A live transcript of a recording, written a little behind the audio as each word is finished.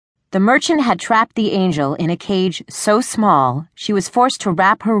The merchant had trapped the angel in a cage so small she was forced to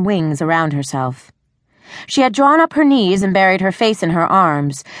wrap her wings around herself. She had drawn up her knees and buried her face in her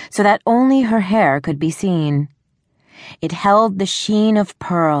arms so that only her hair could be seen. It held the sheen of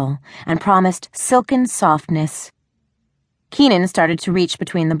pearl and promised silken softness. Keenan started to reach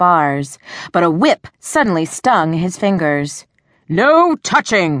between the bars, but a whip suddenly stung his fingers. "No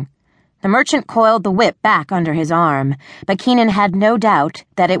touching!" The merchant coiled the whip back under his arm, but Keenan had no doubt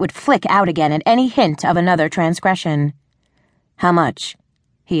that it would flick out again at any hint of another transgression. "How much?"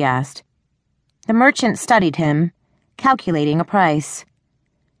 he asked. The merchant studied him, calculating a price.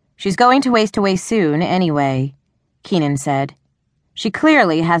 "She's going to waste away soon anyway," Keenan said. "She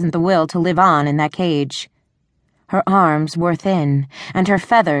clearly hasn't the will to live on in that cage." Her arms were thin, and her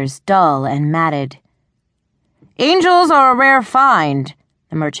feathers dull and matted. "Angels are a rare find,"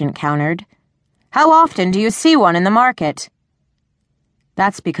 the merchant countered. "How often do you see one in the market?"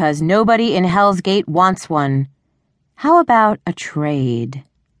 "That's because nobody in Hell's Gate wants one. How about a trade?"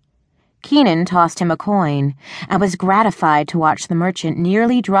 Keenan tossed him a coin and was gratified to watch the merchant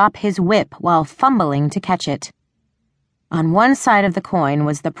nearly drop his whip while fumbling to catch it. On one side of the coin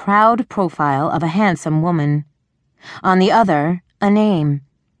was the proud profile of a handsome woman. On the other, a name,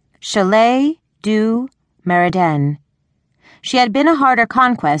 Chalet du Méridien. She had been a harder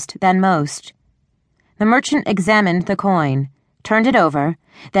conquest than most. The merchant examined the coin, turned it over,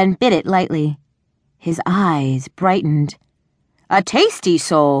 then bit it lightly. His eyes brightened. "A tasty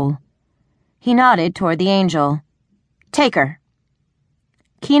soul." He nodded toward the angel. "Take her."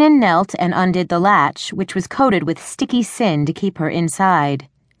 Keenan knelt and undid the latch, which was coated with sticky sin to keep her inside.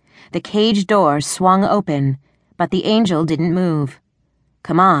 The cage door swung open, but the angel didn't move.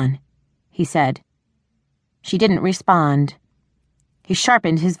 "Come on," he said. She didn't respond. He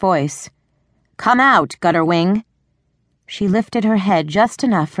sharpened his voice. "Come out, Gutterwing." She lifted her head just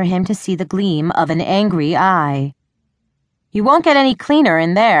enough for him to see the gleam of an angry eye. "You won't get any cleaner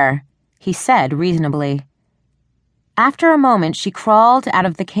in there," he said reasonably. After a moment, she crawled out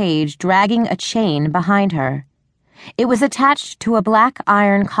of the cage, dragging a chain behind her. It was attached to a black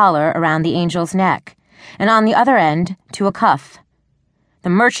iron collar around the angel's neck, and on the other end to a cuff. The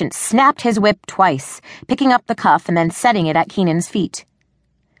merchant snapped his whip twice, picking up the cuff and then setting it at Keenan's feet.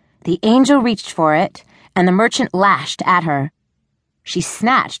 The angel reached for it, and the merchant lashed at her. She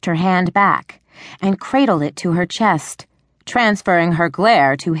snatched her hand back and cradled it to her chest, transferring her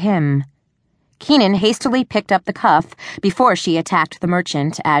glare to him. Keenan hastily picked up the cuff before she attacked the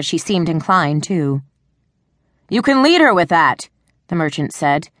merchant, as she seemed inclined to. "You can lead her with that," the merchant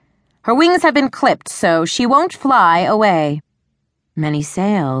said. "Her wings have been clipped, so she won't fly away." "Many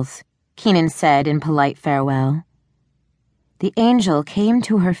sails," Keenan said in polite farewell. The angel came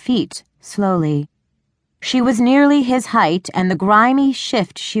to her feet slowly. She was nearly his height, and the grimy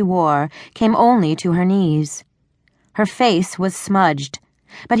shift she wore came only to her knees. Her face was smudged,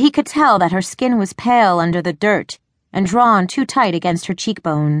 but he could tell that her skin was pale under the dirt and drawn too tight against her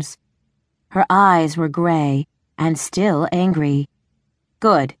cheekbones. Her eyes were gray and still angry.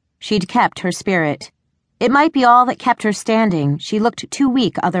 Good, she'd kept her spirit. It might be all that kept her standing. She looked too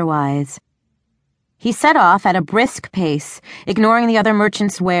weak otherwise. He set off at a brisk pace, ignoring the other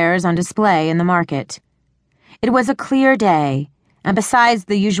merchants' wares on display in the market. It was a clear day, and besides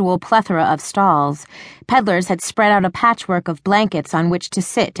the usual plethora of stalls, peddlers had spread out a patchwork of blankets on which to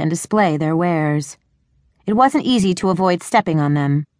sit and display their wares. It wasn't easy to avoid stepping on them.